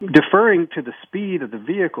deferring to the speed of the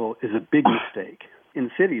vehicle is a big mistake. In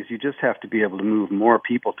cities, you just have to be able to move more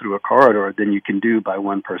people through a corridor than you can do by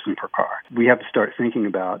one person per car. We have to start thinking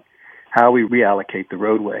about how we reallocate the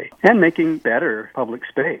roadway and making better public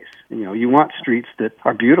space. You want streets that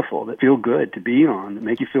are beautiful, that feel good to be on, that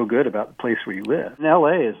make you feel good about the place where you live. And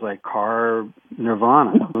LA is like car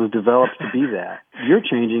nirvana. It was developed to be that. You're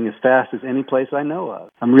changing as fast as any place I know of.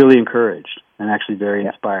 I'm really encouraged and actually very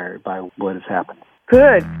inspired by what has happened.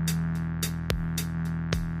 Good.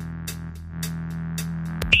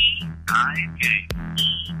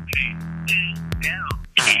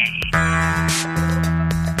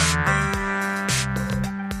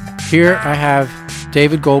 Here I have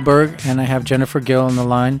David Goldberg and I have Jennifer Gill on the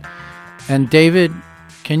line. And David,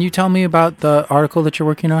 can you tell me about the article that you're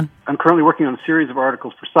working on? I'm currently working on a series of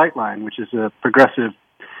articles for Sightline, which is a progressive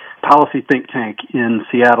policy think tank in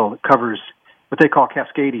Seattle that covers what they call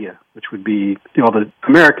Cascadia, which would be the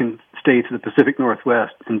American states of the Pacific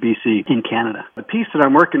Northwest and BC in Canada. The piece that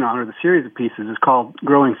I'm working on, or the series of pieces, is called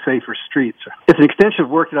Growing Safer Streets. It's an extension of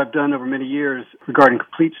work that I've done over many years regarding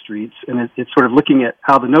complete streets, and it's sort of looking at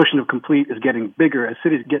how the notion of complete is getting bigger. As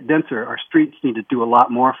cities get denser, our streets need to do a lot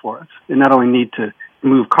more for us. They not only need to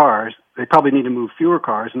move cars, they probably need to move fewer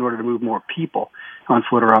cars in order to move more people on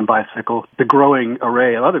foot or on bicycle, the growing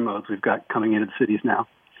array of other modes we've got coming into the cities now.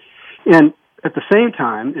 And at the same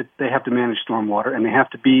time, they have to manage stormwater, and they have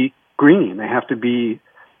to be green. They have to be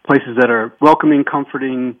places that are welcoming,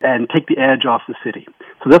 comforting, and take the edge off the city.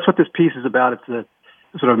 So that's what this piece is about. It's the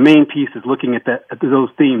sort of main piece is looking at those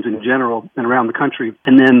themes in general and around the country,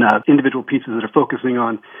 and then individual pieces that are focusing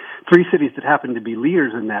on three cities that happen to be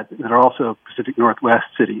leaders in that are also Pacific Northwest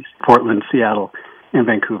cities: Portland, Seattle, and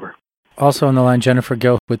Vancouver. Also on the line, Jennifer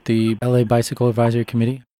Gill with the LA Bicycle Advisory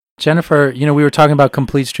Committee. Jennifer, we were talking about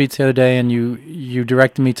Complete Streets the other day, and you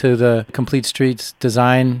directed me to the Complete Streets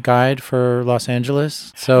design guide for Los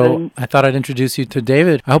Angeles. So I thought I'd introduce you to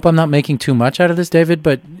David. I hope I'm not making too much out of this, David,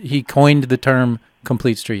 but he coined the term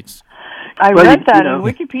Complete Streets. I read that in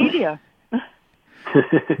Wikipedia.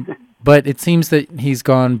 But it seems that he's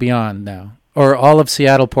gone beyond now. Or all of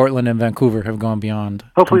Seattle, Portland, and Vancouver have gone beyond.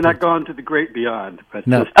 Hopefully not gone to the great beyond. But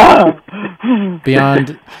no.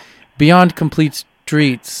 Beyond complete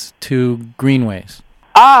streets to greenways.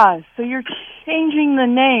 So you're changing the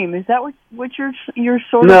name. Is that what you're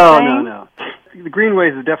sort of saying? No. The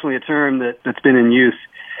greenways is definitely a term that's been in use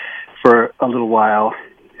for a little while,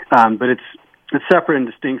 but it's separate and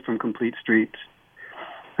distinct from complete streets.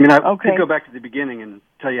 I mean, I could go back to the beginning and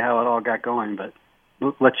tell you how it all got going, but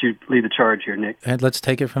we'll let you lead the charge here, Nick. And let's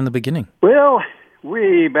take it from the beginning. Well,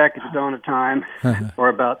 way back at the dawn of time, or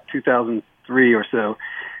about 2003 or so,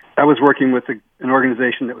 I was working with an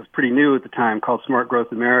organization that was pretty new at the time called Smart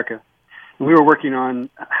Growth America. And we were working on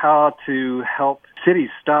how to help cities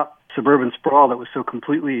stop suburban sprawl that was so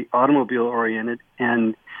completely automobile-oriented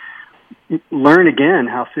and learn again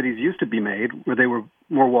how cities used to be made, where they were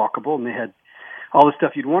more walkable and they had all the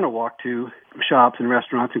stuff you'd want to walk to, shops and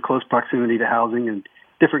restaurants in close proximity to housing and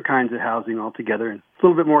different kinds of housing altogether, and a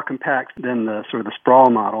little bit more compact than the sort of the sprawl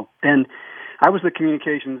model. And I was the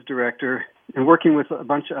communications director and working with a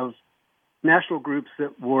bunch of national groups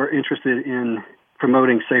that were interested in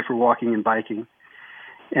promoting safer walking and biking.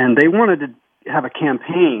 And they wanted to have a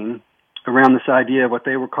campaign around this idea of what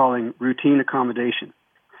they were calling routine accommodation.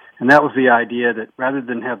 And that was the idea that rather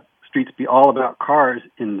than have streets be all about cars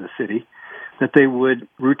in the city, that they would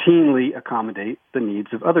routinely accommodate the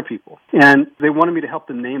needs of other people. And they wanted me to help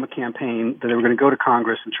them name a campaign that they were going to go to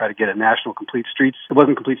Congress and try to get a national complete streets, it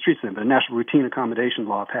wasn't complete streets then, but a national routine accommodation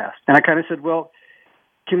law passed. And I kind of said, well,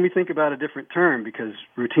 can we think about a different term? Because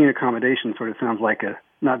routine accommodation sort of sounds like a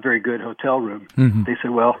not very good hotel room. Mm-hmm. They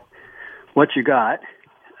said, well, what you got?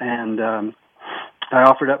 And I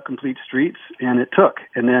offered up Complete Streets, and it took.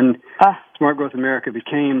 And then Smart Growth America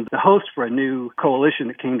became the host for a new coalition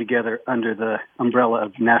that came together under the umbrella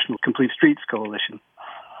of National Complete Streets Coalition,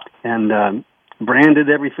 and branded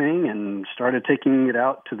everything and started taking it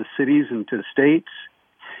out to the cities and to the states.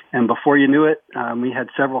 And before you knew it, we had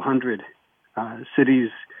several hundred cities,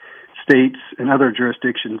 states, and other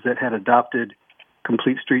jurisdictions that had adopted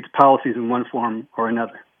Complete Streets policies in one form or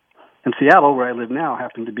another. And Seattle, where I live now,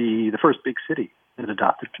 happened to be the first big city that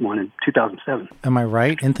adopted one in 2007. Am I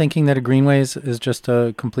right in thinking that a greenways is just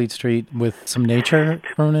a complete street with some nature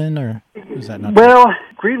thrown in, or is that not Well, true?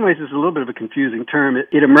 Greenways is a little bit of a confusing term.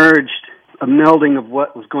 It emerged a melding of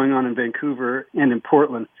what was going on in Vancouver and in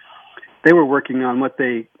Portland. They were working on what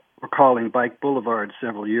they were calling bike boulevards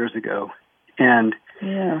several years ago. And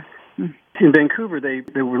in Vancouver,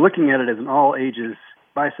 they were looking at it as an all-ages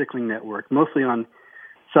bicycling network, mostly on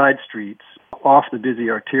side streets off the busy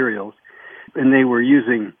arterials, and they were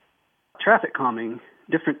using traffic calming,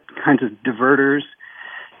 different kinds of diverters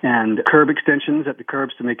and curb extensions at the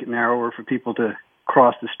curbs to make it narrower for people to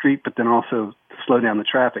cross the street, but then also to slow down the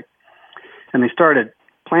traffic. And they started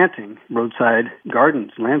planting roadside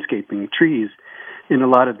gardens, landscaping, trees in a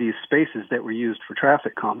lot of these spaces that were used for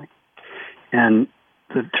traffic calming. And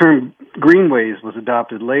the term greenways was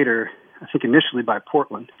adopted later, I think initially by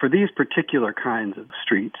Portland, for these particular kinds of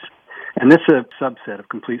streets. And this is a subset of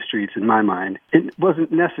complete streets in my mind. It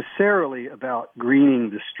wasn't necessarily about greening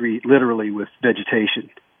the street literally with vegetation.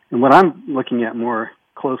 And what I'm looking at more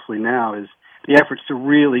closely now is the efforts to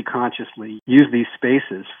really consciously use these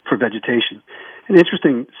spaces for vegetation. An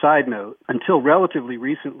interesting side note, until relatively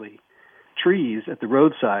recently, trees at the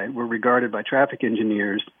roadside were regarded by traffic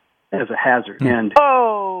engineers as a hazard. And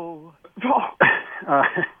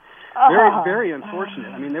very, very unfortunate.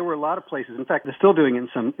 I mean, there were a lot of places. In fact, they're still doing it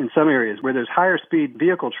in some areas where there's higher speed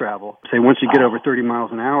vehicle travel. Say once you get over 30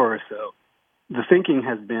 miles an hour or so, the thinking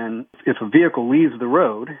has been if a vehicle leaves the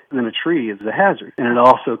road, then a tree is a hazard. And it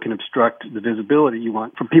also can obstruct the visibility you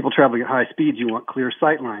want. For people traveling at high speeds, you want clear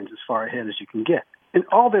sight lines as far ahead as you can get. And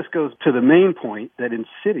all this goes to the main point that in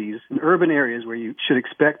cities, in urban areas where you should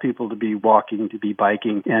expect people to be walking, to be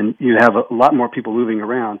biking, and you have a lot more people moving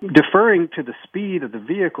around, deferring to the speed of the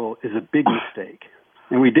vehicle is a big mistake.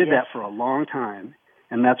 And we did that for a long time,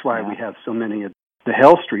 and that's why we have so many of the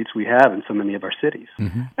hell streets we have in so many of our cities.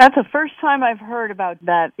 Mm-hmm. That's the first time I've heard about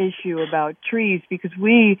that issue about trees, because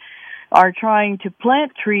we are trying to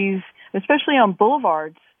plant trees, especially on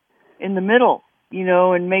boulevards, in the middle,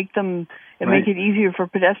 and make them... and make it easier for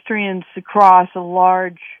pedestrians to cross a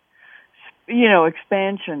large,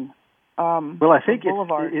 expansion. Well, I think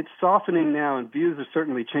it's softening now, and views are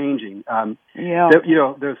certainly changing.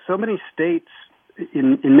 There's so many states,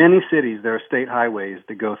 in many cities, there are state highways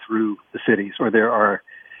that go through the cities, or there are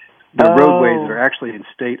roadways that are actually in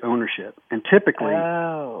state ownership. And typically,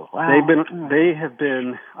 they have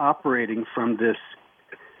been operating from this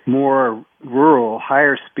more rural,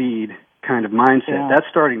 higher speed kind of mindset. Yeah. That's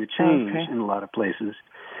starting to change in a lot of places.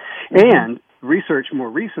 Mm-hmm. And research more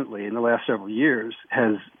recently in the last several years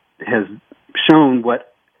has shown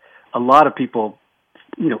what a lot of people,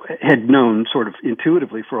 had known sort of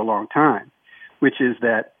intuitively for a long time, which is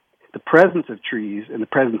that the presence of trees and the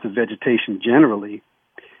presence of vegetation generally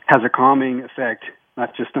has a calming effect,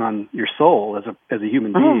 not just on your soul as a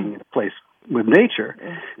human being in a place with nature,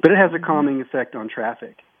 but it has a calming effect on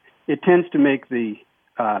traffic. It tends to make the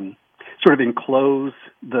sort of enclose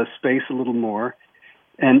the space a little more.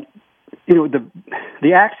 And,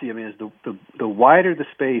 the axiom is the wider the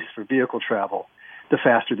space for vehicle travel, the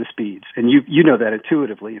faster the speeds. And you know that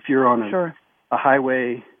intuitively. If you're on a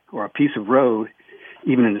highway or a piece of road,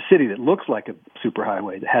 even in a city that looks like a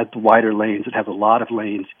superhighway, that has the wider lanes, it has a lot of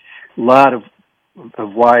lanes, a lot of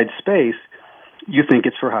wide space, you think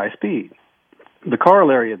it's for high speed. The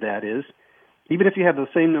corollary of that is, even if you have the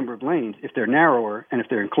same number of lanes, if they're narrower and if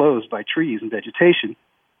they're enclosed by trees and vegetation,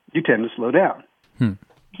 you tend to slow down.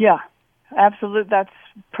 Yeah, absolutely. That's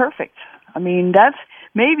perfect. I mean, that's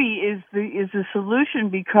maybe is the solution,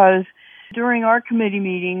 because during our committee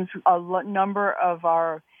meetings, a number of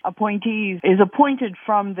our appointees is appointed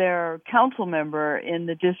from their council member in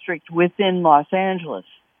the district within Los Angeles.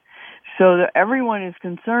 So that everyone is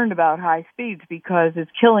concerned about high speeds because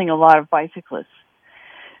it's killing a lot of bicyclists.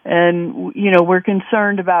 And, we're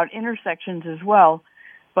concerned about intersections as well.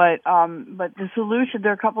 But the solution,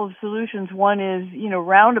 there are a couple of solutions. One is,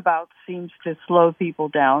 roundabouts seems to slow people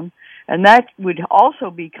down. And that would also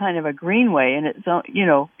be kind of a greenway. And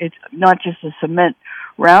it's not just a cement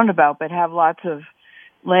roundabout, but have lots of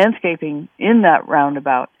landscaping in that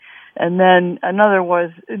roundabout. And then another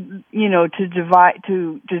was,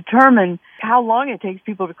 to determine how long it takes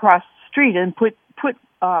people to cross the street and put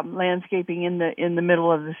landscaping in the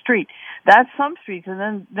middle of the street. That's some streets,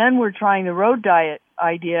 and then we're trying the road diet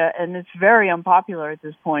idea, and it's very unpopular at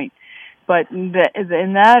this point. But in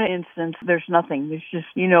that instance, there's nothing. There's just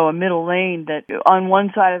a middle lane that on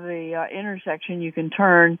one side of the intersection you can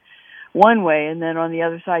turn one way, and then on the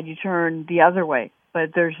other side you turn the other way.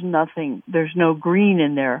 But there's nothing. There's no green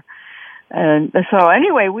in there. And so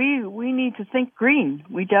anyway, we need to think green.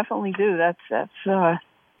 We definitely do. That's.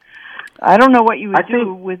 I don't know what you would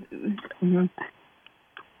do with. Mm-hmm.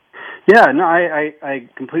 Yeah, no, I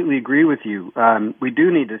completely agree with you. We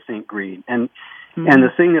do need to think green, and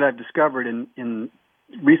the thing that I've discovered in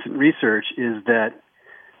recent research is that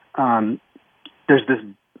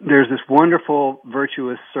there's this wonderful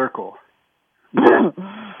virtuous circle that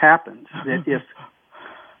happens. That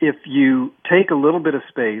if you take a little bit of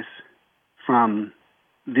space from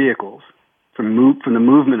vehicles, from the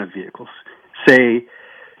movement of vehicles. Say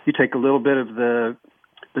you take a little bit of the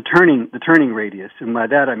turning radius, and by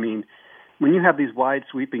that I mean when you have these wide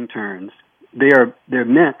sweeping turns, they're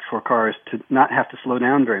meant for cars to not have to slow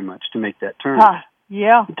down very much to make that turn.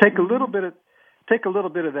 Yeah. You take a little bit of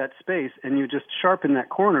that space, and you just sharpen that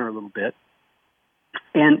corner a little bit,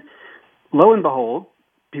 and lo and behold,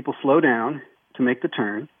 people slow down to make the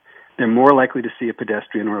turn. They're more likely to see a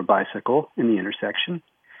pedestrian or a bicycle in the intersection,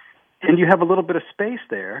 and you have a little bit of space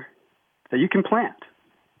there that you can plant.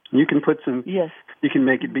 You can put some. Yes. You can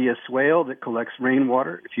make it be a swale that collects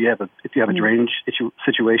rainwater if you have a drainage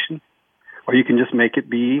situation, or you can just make it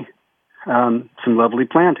be some lovely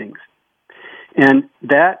plantings, and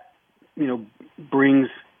that brings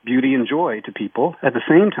beauty and joy to people. At the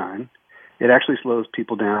same time, it actually slows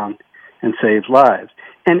people down and saves lives.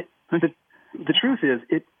 And the truth is,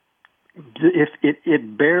 it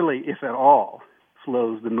barely, if at all,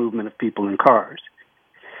 slows the movement of people in cars.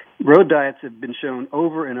 Road diets have been shown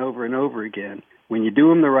over and over and over again. When you do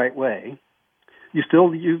them the right way, you still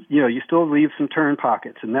leave some turn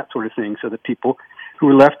pockets and that sort of thing, so that people who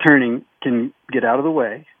are left turning can get out of the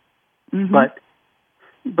way. Mm-hmm.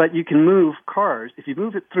 But you can move cars if you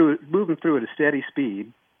move them through at a steady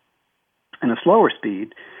speed and a slower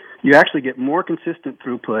speed. You actually get more consistent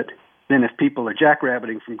throughput than if people are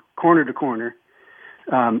jackrabbiting from corner to corner,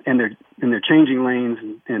 and they're changing lanes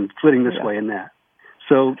and flitting this way and that.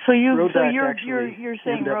 So you're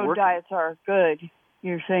saying road diets are good.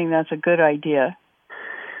 You're saying that's a good idea.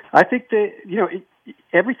 I think that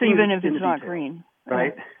everything, even if it's not green,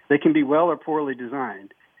 right? They can be well or poorly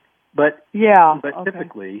designed, but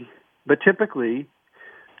typically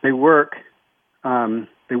they work.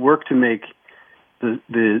 They work to make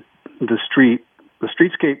the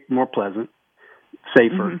streetscape more pleasant,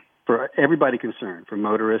 safer for everybody concerned, for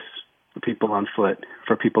motorists, for people on foot,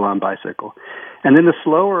 for people on bicycle. And then the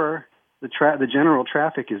slower the general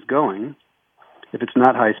traffic is going, if it's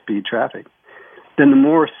not high-speed traffic, then the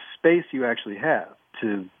more space you actually have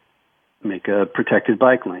to make a protected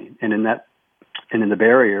bike lane. And in the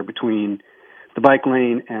barrier between the bike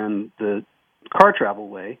lane and the car travel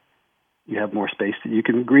way, you have more space that you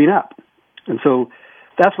can green up. And so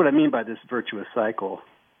that's what I mean by this virtuous cycle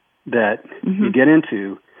that you get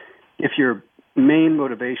into if your main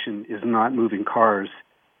motivation is not moving cars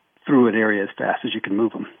through an area as fast as you can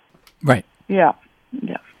move them. Right. Yeah.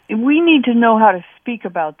 We need to know how to speak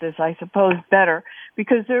about this, I suppose, better,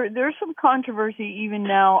 because there's some controversy even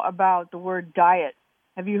now about the word diet.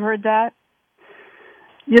 Have you heard that?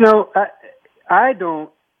 I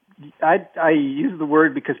don't. I use the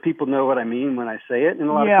word because people know what I mean when I say it in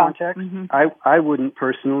a lot of contexts. Mm-hmm. I wouldn't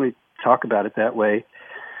personally talk about it that way.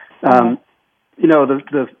 The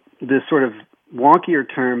sort of wonkier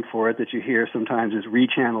term for it that you hear sometimes is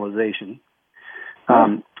rechannelization.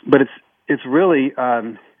 But it's really,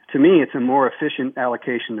 to me, it's a more efficient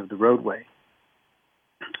allocation of the roadway.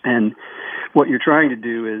 And what you're trying to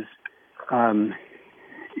do is,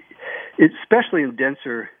 especially in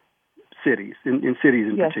denser cities, in cities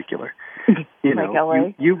in particular, like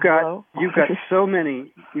LA. You've got so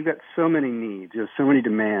many needs, there's so many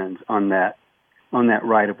demands on that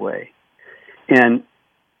right of way, and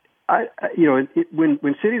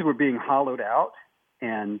when cities were being hollowed out,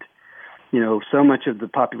 and so much of the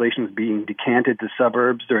population was being decanted to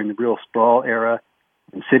suburbs during the real sprawl era,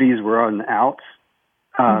 and cities were on the outs.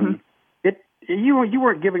 You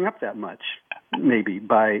weren't giving up that much, maybe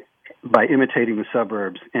by imitating the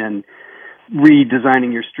suburbs and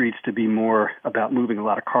redesigning your streets to be more about moving a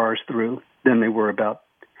lot of cars through than they were about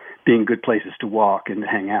being good places to walk and to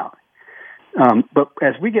hang out. But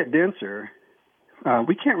as we get denser,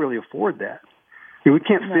 we can't really afford that. We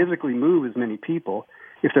can't physically move as many people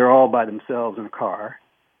if they're all by themselves in a car.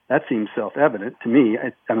 That seems self-evident to me.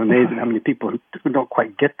 I'm amazed at how many people who don't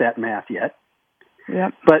quite get that math yet.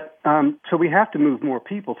 Yep. But so we have to move more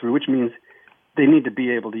people through, which means they need to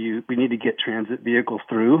be able to use. We need to get transit vehicles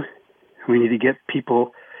through. We need to get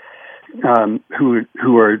people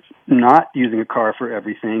who are not using a car for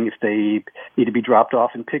everything, if they need to be dropped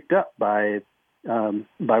off and picked up by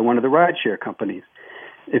one of the rideshare companies.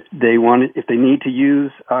 If they need to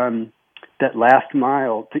use that last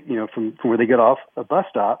mile, from where they get off at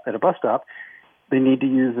a bus stop, they need to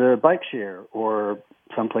use a bike share, or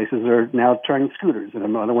some places are now trying scooters. And I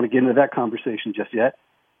don't want to get into that conversation just yet.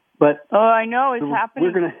 But I know it's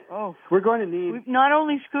happening. We're going to need not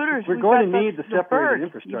only scooters. We're going to need the separated bird.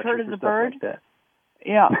 infrastructure. You've heard of for the stuff bird? like that.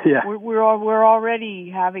 Yeah. Yeah. We're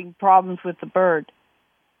already having problems with the bird,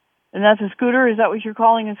 and that's a scooter. Is that what you're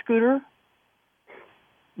calling a scooter?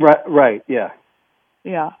 Right. Yeah.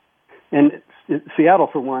 Yeah. And Seattle,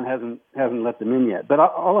 for one, hasn't let them in yet. But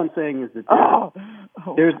all I'm saying is that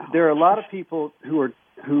there are a lot of people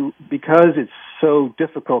who because it's so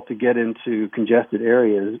difficult to get into congested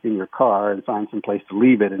areas in your car and find some place to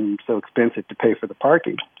leave it, and so expensive to pay for the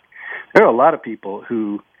parking. There are a lot of people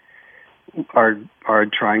who are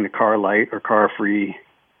trying the car light or car free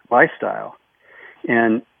lifestyle,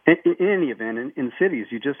 and in any event, in cities,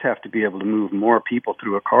 you just have to be able to move more people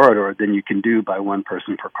through a corridor than you can do by one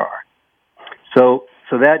person per car. So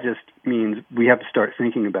that just means we have to start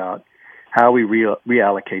thinking about how we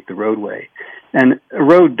reallocate the roadway. And a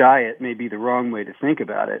road diet may be the wrong way to think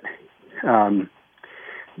about it,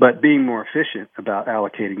 but being more efficient about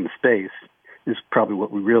allocating the space is probably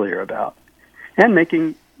what we really are about. And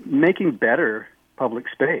making better public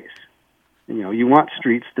space. You want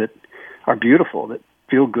streets that are beautiful, that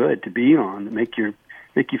feel good to be on, that make you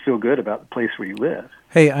feel good about the place where you live.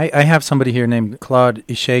 Hey, I have somebody here named Claude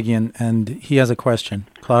Ishagian, and he has a question.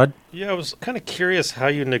 Claude? Yeah, I was kind of curious how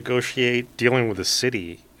you negotiate dealing with the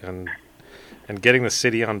city and getting the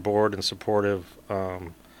city on board and supportive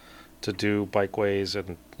to do bikeways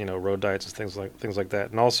and road diets and things like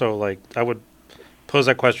that. And also, like, I would pose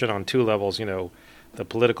that question on two levels. The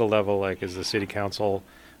political level, like, is the city council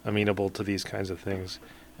amenable to these kinds of things?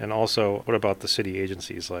 And also, what about the city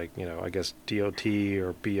agencies, like, I guess DOT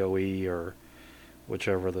or BOE or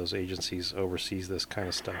whichever of those agencies oversees this kind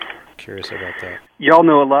of stuff? Curious about that. Y'all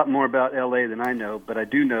know a lot more about LA than I know, but I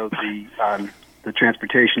do know the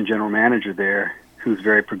transportation general manager there, who's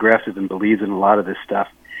very progressive and believes in a lot of this stuff.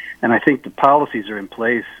 And I think the policies are in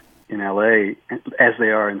place in LA as they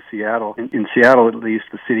are in Seattle. In Seattle, at least,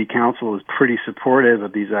 the city council is pretty supportive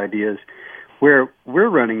of these ideas. Where we're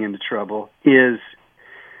running into trouble is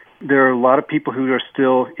there are a lot of people who are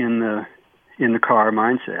still in the car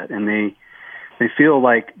mindset, and they feel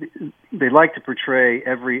like they like to portray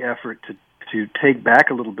every effort to take back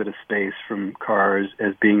a little bit of space from cars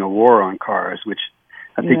as being a war on cars, which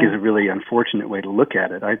I think is a really unfortunate way to look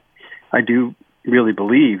at it. I do really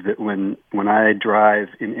believe that when I drive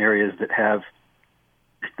in areas that have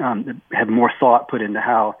more thought put into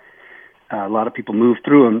how a lot of people move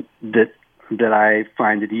through them, that I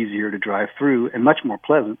find it easier to drive through and much more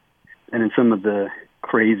pleasant than in some of the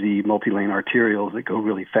crazy multi-lane arterials that go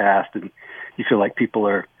really fast, and you feel like people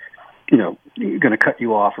are, going to cut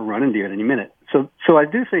you off or run into you at any minute. So I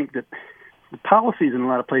do think that the policies in a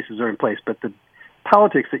lot of places are in place, but the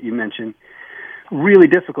politics that you mentioned, really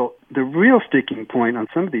difficult. The real sticking point on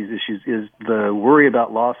some of these issues is the worry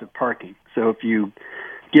about loss of parking. So if you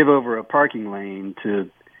give over a parking lane to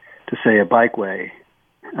say, a bikeway,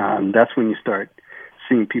 that's when you start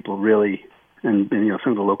seeing people really, and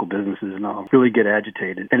some of the local businesses and all, really get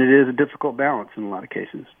agitated. And it is a difficult balance in a lot of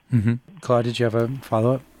cases. Mm-hmm. Claude, did you have a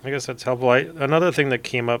follow-up? I guess that's helpful. Another thing that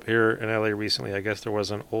came up here in LA recently, I guess there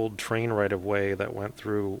was an old train right-of-way that went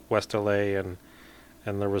through West LA, and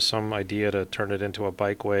there was some idea to turn it into a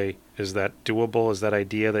bikeway. Is that doable? Is that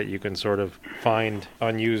idea that you can sort of find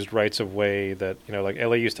unused rights-of-way that, like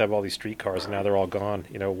LA used to have all these streetcars and now they're all gone.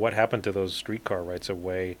 What happened to those streetcar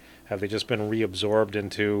rights-of-way? Have they just been reabsorbed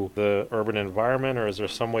into the urban environment, or is there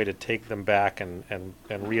some way to take them back and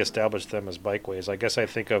reestablish them as bikeways? I guess I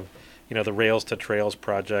think of, the Rails to Trails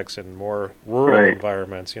projects in more rural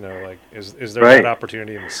environments, is there that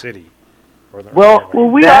opportunity in the city? Well,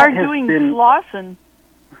 we are doing Slauson.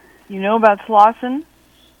 You know about Slauson?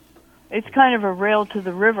 It's kind of a rail to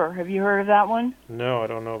the river. Have you heard of that one? No, I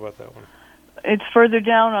don't know about that one. It's further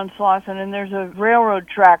down on Slauson, and there's a railroad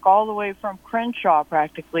track all the way from Crenshaw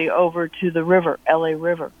practically over to the river, LA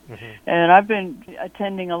River. Mm-hmm. And I've been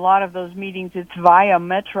attending a lot of those meetings. It's via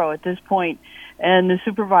Metro at this point, and the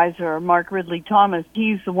supervisor, Mark Ridley Thomas,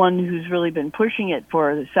 he's the one who's really been pushing it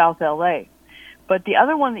for South LA. But the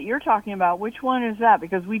other one that you're talking about, which one is that?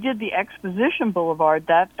 Because we did the Exposition Boulevard.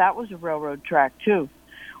 That was a railroad track, too.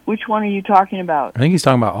 Which one are you talking about? I think he's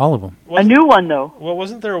talking about all of them. A new one, though. Well,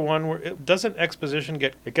 wasn't there one where doesn't Exposition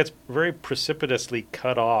gets very precipitously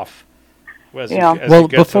cut off?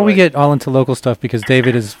 Before we get all into local stuff, because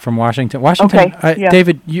David is from Washington. Okay.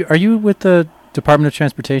 David, are you with the Department of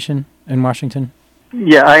Transportation in Washington?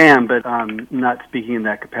 Yeah, I am, but I'm not speaking in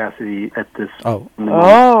that capacity at this.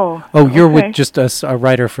 You're with just a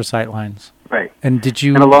writer for Sightlines, right? And did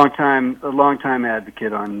you? And a long time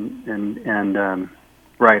advocate and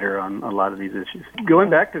writer on a lot of these issues. Going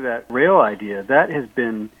back to that rail idea, that has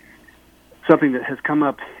been something that has come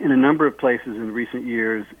up in a number of places in recent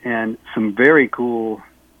years, and some very cool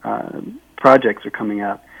projects are coming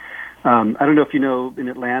out. I don't know if you know, in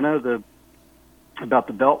Atlanta, about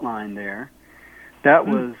the Beltline there. That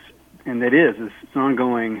was, and it's an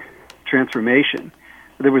ongoing transformation.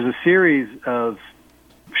 there was a series of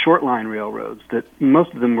short line railroads that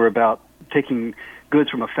most of them were about taking goods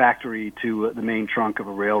from a factory to the main trunk of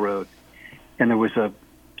a railroad. And there was a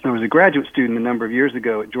graduate student a number of years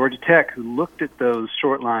ago at Georgia Tech who looked at those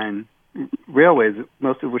short line railways,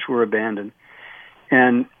 most of which were abandoned,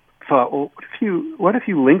 and thought, well, what if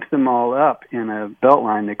you linked them all up in a belt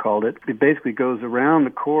line, they called it. It basically goes around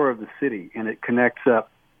the core of the city, and it connects up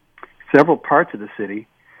several parts of the city.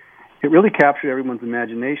 It really captured everyone's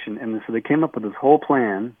imagination, and so they came up with this whole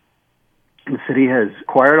plan. And the city has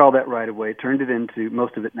acquired all that right-of-way, turned it into,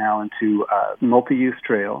 most of it now, into a multi-use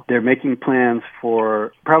trail. They're making plans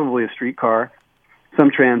for probably a streetcar. Some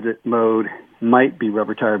transit mode might be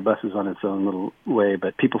rubber-tired buses on its own little way,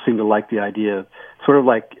 but people seem to like the idea of sort of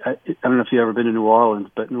like, I don't know if you've ever been to New Orleans,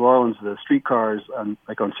 but New Orleans, the streetcars,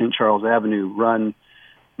 like on St. Charles Avenue, run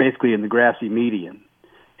basically in the grassy median.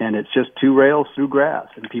 And it's just two rails through grass,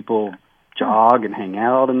 and people jog and hang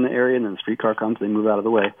out in the area, and then the streetcar comes, they move out of the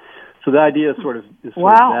way. So the idea is sort of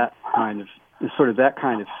that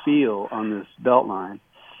kind of feel on this belt line.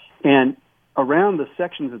 And around the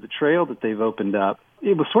sections of the trail that they've opened up,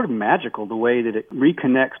 it was sort of magical the way that it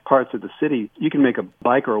reconnects parts of the city. You can make a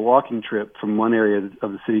bike or a walking trip from one area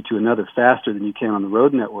of the city to another faster than you can on the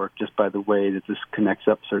road network just by the way that this connects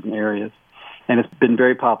up certain areas. And it's been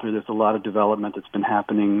very popular. There's a lot of development that's been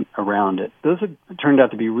happening around it. Those have turned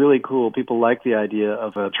out to be really cool. People like the idea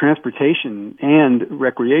of a transportation and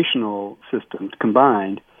recreational system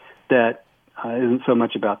combined that isn't so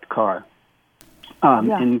much about the car.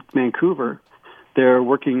 In Vancouver, they're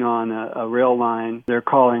working on a rail line they're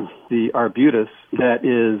calling the Arbutus that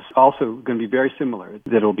is also going to be very similar.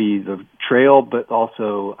 That'll be the trail, but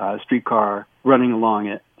also a streetcar running along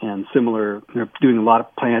it, and similar. They're doing a lot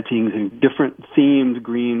of plantings in different themed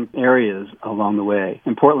green areas along the way.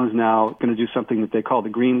 And Portland's now going to do something that they call the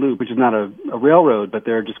Green Loop, which is not a railroad, but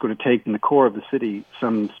they're just going to take in the core of the city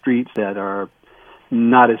some streets that are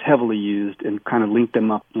not as heavily used and kind of link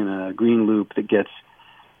them up in a green loop that gets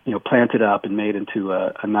planted up and made into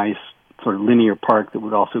a nice sort of linear park that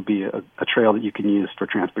would also be a trail that you can use for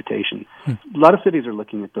transportation. A lot of cities are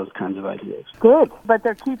looking at those kinds of ideas. Good, but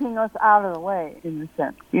they're keeping us out of the way in a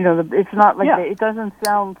sense. It's not like it doesn't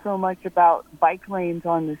sound so much about bike lanes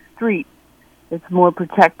on the street. It's more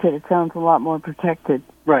protected. It sounds a lot more protected.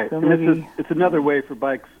 Right, so and it's another way for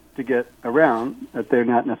bikes to get around, that they're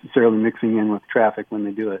not necessarily mixing in with traffic when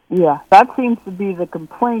they do it. Yeah, that seems to be the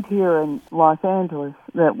complaint here in Los Angeles,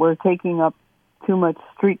 that we're taking up too much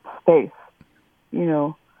street space,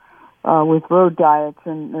 with road diets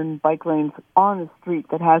and bike lanes on a street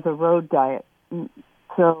that has a road diet.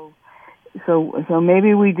 So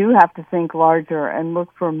maybe we do have to think larger and look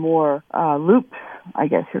for more loops, I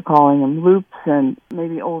guess you're calling them, loops, and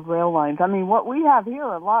maybe old rail lines. I mean, what we have here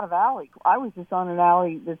are a lot of alleys. I was just on an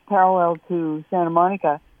alley that's parallel to Santa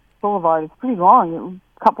Monica Boulevard. It's pretty long,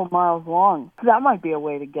 a couple miles long. That might be a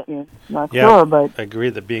way to get in. Not sure, but I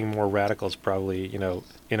agree that being more radical is probably,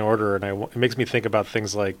 in order. And it makes me think about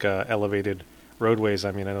things like elevated roadways.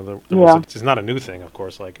 I mean, I know it's not a new thing, of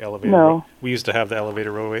course, like elevated. No. We used to have the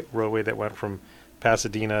elevated roadway that went from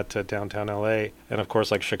Pasadena to downtown LA, and of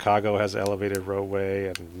course, like Chicago has elevated roadway,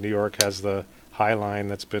 and New York has the High Line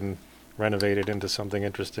that's been renovated into something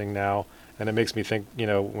interesting now. And it makes me think,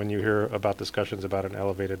 when you hear about discussions about an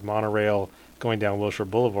elevated monorail going down Wilshire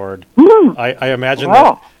Boulevard, I imagine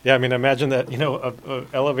imagine that a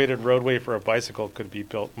elevated roadway for a bicycle could be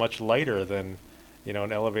built much lighter than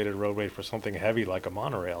an elevated roadway for something heavy like a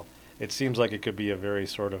monorail. It seems like it could be a very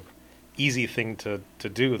sort of easy thing to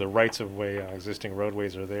do. The rights of way on existing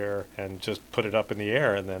roadways are there, and just put it up in the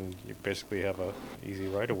air, and then you basically have a easy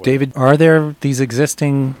right of way. David, are there these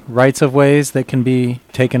existing rights of ways that can be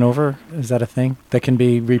taken over? Is that a thing that can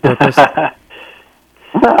be repurposed?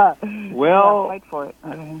 Well, fight for it.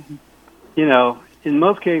 In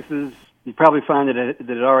most cases, you probably find that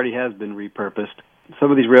it already has been repurposed.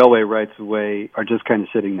 Some of these railway rights of way are just kind of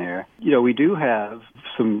sitting there. We do have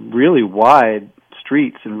some really wide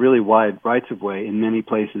streets and really wide rights of way in many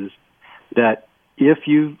places that, if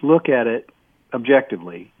you look at it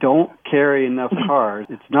objectively, don't carry enough cars.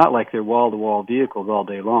 It's not like they're wall-to-wall vehicles all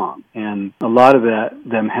day long. And a lot of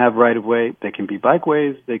them have right of way. They can be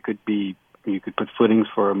bikeways. They could be, you could put footings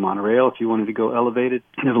for a monorail if you wanted to go elevated.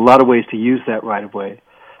 There's a lot of ways to use that right of way.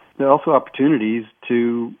 There are also opportunities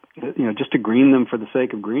to, just to green them for the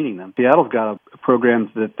sake of greening them. Seattle's got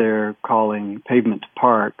programs that they're calling Pavement to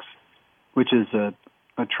Parks, which is a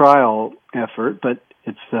trial effort, but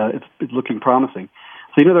it's looking promising.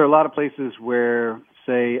 So there are a lot of places where,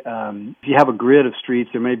 say, if you have a grid of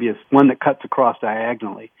streets, there may be one that cuts across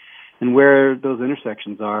diagonally, And where those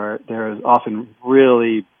intersections are, there is often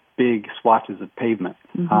really big swatches of pavement.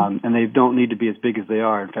 And they don't need to be as big as they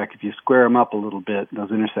are. In fact, if you square them up a little bit,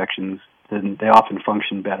 those intersections, then they often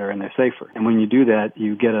function better and they're safer. And when you do that,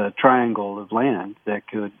 you get a triangle of land that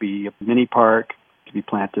could be a mini park, could be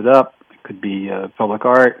planted up, it could be public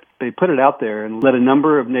art. They put it out there and let a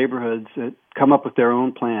number of neighborhoods come up with their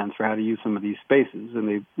own plans for how to use some of these spaces. And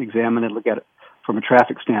they examine it, look at it from a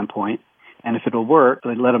traffic standpoint. And if it'll work,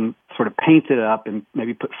 they let them sort of paint it up and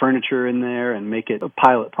maybe put furniture in there and make it a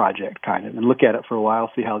pilot project kind of, and look at it for a while,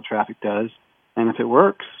 see how the traffic does. And if it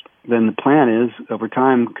works, then the plan is, over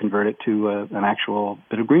time, convert it to an actual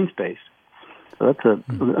bit of green space. So that's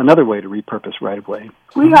another way to repurpose right-of-way.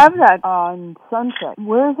 We have that on Sunset.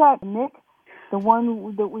 Where is that, Nick? The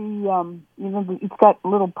one that we, it's got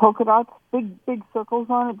little polka dots, big circles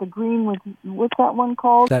on it. The green with, what's that one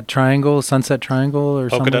called? That triangle, Sunset Triangle or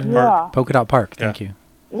Polka something? Dot Park. Yeah. Polka Dot Park, thank you.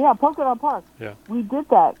 Yeah, Polka Dot Park. Yeah. We did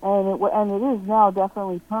that, and it is now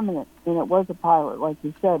definitely permanent. And it was a pilot, like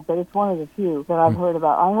you said, but it's one of the few that I've heard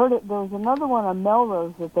about. I heard there was another one on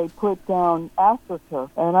Melrose that they put down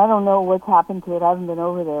AstroTurf, and I don't know what's happened to it. I haven't been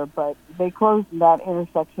over there, but they closed that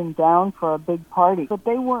intersection down for a big party. But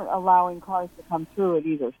they weren't allowing cars to come through it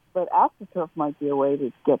either. But AstroTurf might be a way to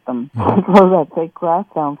get them to slow that fake grass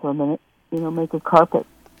down for a minute, make a carpet.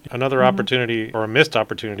 Another opportunity, or a missed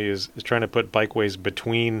opportunity, is trying to put bikeways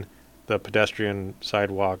between the pedestrian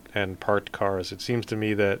sidewalk and parked cars. It seems to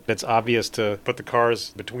me that it's obvious to put the cars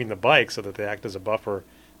between the bikes so that they act as a buffer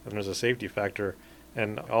and there's a safety factor.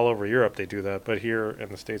 And all over Europe they do that, but here in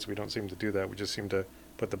the States we don't seem to do that. We just seem to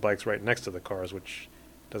put the bikes right next to the cars, which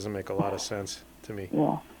doesn't make a lot of sense to me.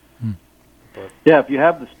 Yeah. Yeah, if you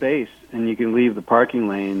have the space and you can leave the parking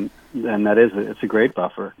lane, then it's a great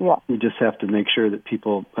buffer. Yeah. You just have to make sure that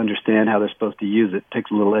people understand how they're supposed to use it. It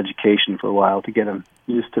takes a little education for a while to get them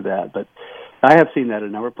used to that. But I have seen that in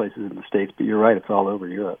a number of places in the States, but you're right, it's all over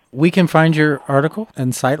Europe. We can find your article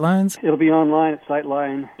and Sightlines? It'll be online at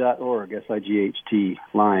sightline.org, SIGHT,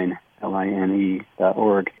 line,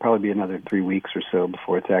 LINE.org. Probably be another 3 weeks or so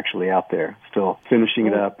before it's actually out there. Still finishing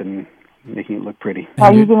it up and making it look pretty.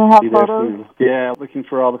 Are you going to have photos? Yeah, looking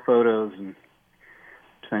for all the photos and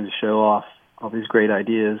trying to show off all these great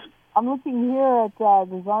ideas. I'm looking here at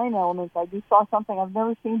Design Elements. I just saw something I've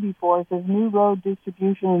never seen before. It says new road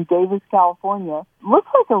distribution in Davis, California. Looks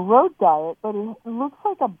like a road diet, but it looks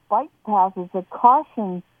like a bike path. It's a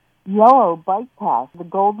caution yellow bike path. The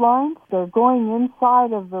gold lines, they're going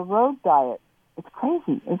inside of the road diet. It's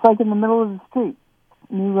crazy. It's like in the middle of the street.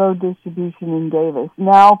 New road distribution in Davis.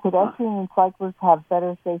 Now pedestrian and cyclists have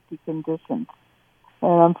better safety conditions.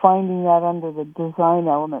 And I'm finding that under the Design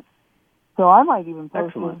Elements. So I might even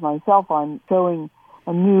post this myself on showing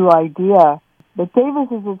a new idea. But Davis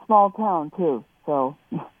is a small town, too. So,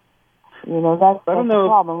 that's the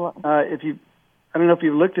problem. I don't know if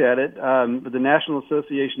you've looked at it, but the National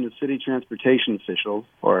Association of City Transportation Officials,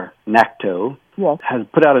 or NACTO, yes, has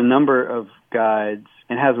put out a number of guides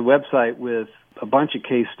and has a website with a bunch of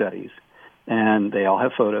case studies. And they all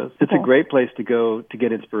have photos. It's a great place to go to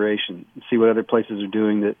get inspiration, see what other places are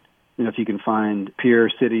doing that, if you can find peer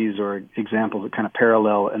cities or examples that kind of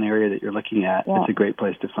parallel an area that you're looking at, it's a great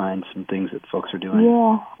place to find some things that folks are doing.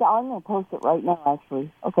 Yeah, I'm going to post it right now,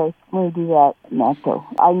 actually. Okay, I'm going to do that, Nato.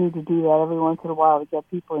 I need to do that every once in a while to get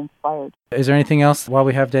people inspired. Is there anything else while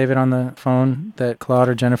we have David on the phone that Claude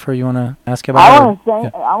or Jennifer you want to ask about?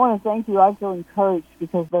 I want to thank you. I feel encouraged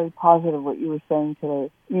because very positive what you were saying today.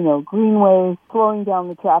 Greenways, slowing down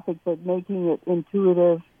the traffic, but making it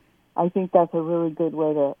intuitive. I think that's a really good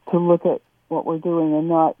way to look at what we're doing and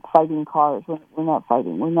not fighting cars. We're not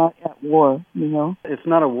fighting. We're not at war, It's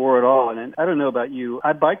not a war at all. And I don't know about you.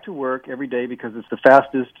 I bike to work every day because it's the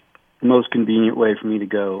fastest, most convenient way for me to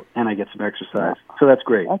go, and I get some exercise. So that's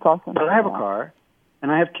great. That's awesome. But I have a car, and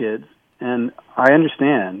I have kids, and I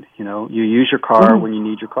understand, you use your car when you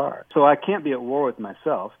need your car. So I can't be at war with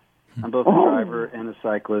myself. I'm both a driver and a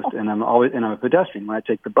cyclist, and I'm a pedestrian. When I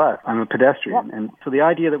take the bus, I'm a pedestrian. And so the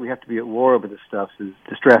idea that we have to be at war over this stuff is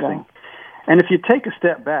distressing. Yeah. And if you take a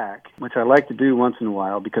step back, which I like to do once in a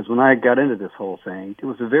while, because when I got into this whole thing, it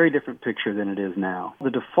was a very different picture than it is now. The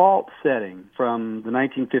default setting from the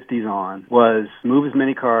 1950s on was move as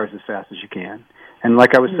many cars as fast as you can. And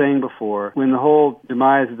like I was saying before, when the whole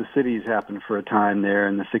demise of the cities happened for a time there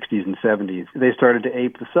in the 60s and 70s, they started to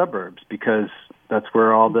ape the suburbs because that's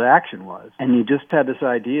where all the action was. And you just had this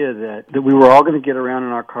idea that we were all going to get around in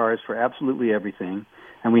our cars for absolutely everything,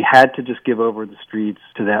 and we had to just give over the streets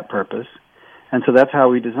to that purpose. And so that's how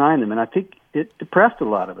we designed them. And I think it depressed a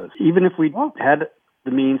lot of us. Even if we had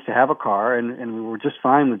the means to have a car, and we were just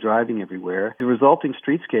fine with driving everywhere. The resulting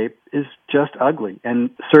streetscape is just ugly. And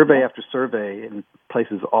survey after survey in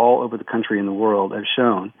places all over the country and the world have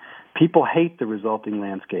shown people hate the resulting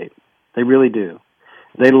landscape. They really do.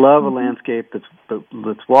 They love a landscape that's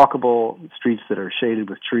walkable, streets that are shaded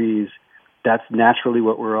with trees. That's naturally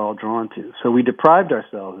what we're all drawn to. So we deprived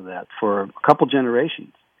ourselves of that for a couple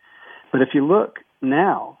generations. But if you look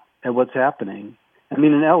now at what's happening, I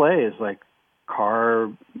mean, in L.A. is like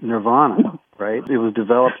car nirvana, right? It was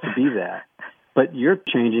developed to be that. But you're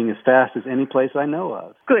changing as fast as any place I know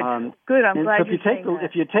of. Good. Good. I'm glad so you're saying that.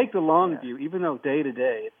 If you take the long view, even though day to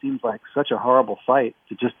day it seems like such a horrible fight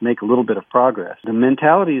to just make a little bit of progress, the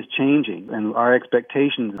mentality is changing, and our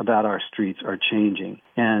expectations about our streets are changing.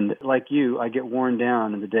 And like you, I get worn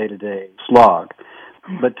down in the day-to-day slog.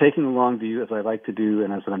 But taking the long view, as I like to do,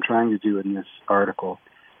 and as I'm trying to do in this article,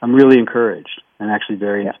 I'm really encouraged and actually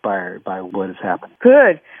very inspired by what has happened.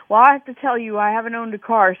 Good. Well, I have to tell you, I haven't owned a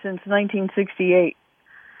car since 1968.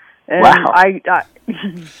 And Wow.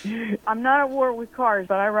 I'm not at war with cars,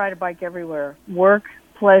 but I ride a bike everywhere. Work,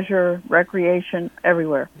 pleasure, recreation,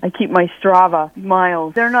 everywhere. I keep my Strava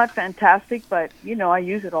miles. They're not fantastic, but, I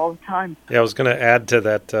use it all the time. Yeah, I was going to add to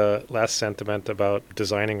that last sentiment about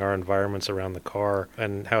designing our environments around the car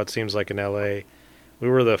and how it seems like in L.A., we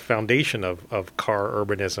were the foundation of car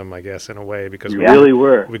urbanism, I guess, in a way, because we really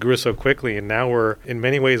were. We grew so quickly, and now in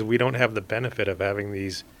many ways, we don't have the benefit of having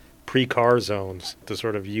these pre-car zones to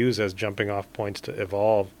sort of use as jumping off points to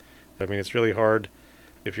evolve. I mean, it's really hard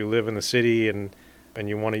if you live in the city and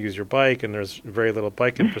you want to use your bike and there's very little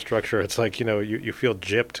bike infrastructure. It's like, you feel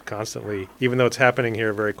gypped constantly. Even though it's happening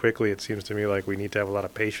here very quickly, it seems to me like we need to have a lot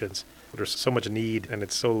of patience. There's so much need, and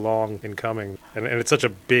it's so long in coming. And it's such a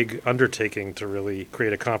big undertaking to really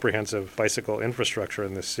create a comprehensive bicycle infrastructure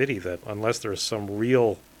in this city that unless there's some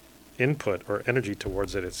real input or energy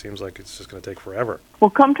towards it, it seems like it's just going to take forever. Well,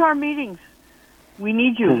 come to our meetings. We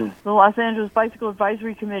need you. The Los Angeles Bicycle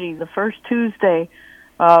Advisory Committee, the first Tuesday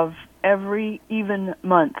of every even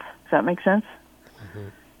month. Does that make sense? Mm-hmm.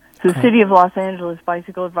 The City of Los Angeles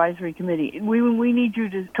Bicycle Advisory Committee. We need you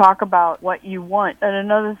to talk about what you want. And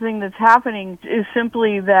another thing that's happening is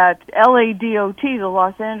simply that LADOT, the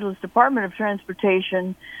Los Angeles Department of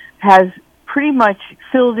Transportation, has pretty much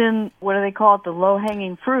filled in, what do they call it, the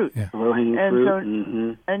low-hanging fruit. Yeah. Low-hanging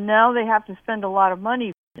fruit. And now they have to spend a lot of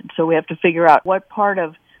money. So we have to figure out what part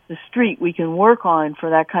of the street we can work on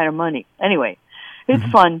for that kind of money. Anyway, it's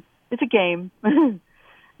fun. It's a game.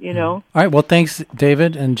 All right. Well, thanks,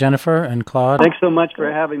 David and Jennifer and Claude. Thanks so much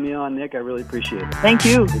for having me on, Nick. I really appreciate it. Thank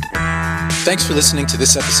you. Thanks for listening to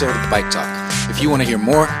this episode of Bike Talk. If you want to hear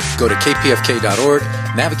more, go to kpfk.org,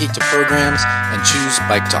 navigate to programs, and choose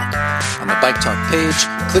Bike Talk. On the Bike Talk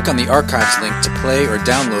page, click on the archives link to play or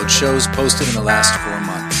download shows posted in the last 4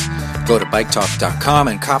 months. Go to biketalk.com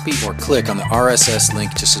and copy or click on the RSS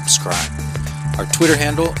link to subscribe. Our Twitter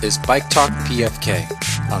handle is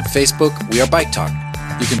BikeTalkPFK. On Facebook, we are Bike Talk.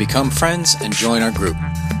 You can become friends and join our group.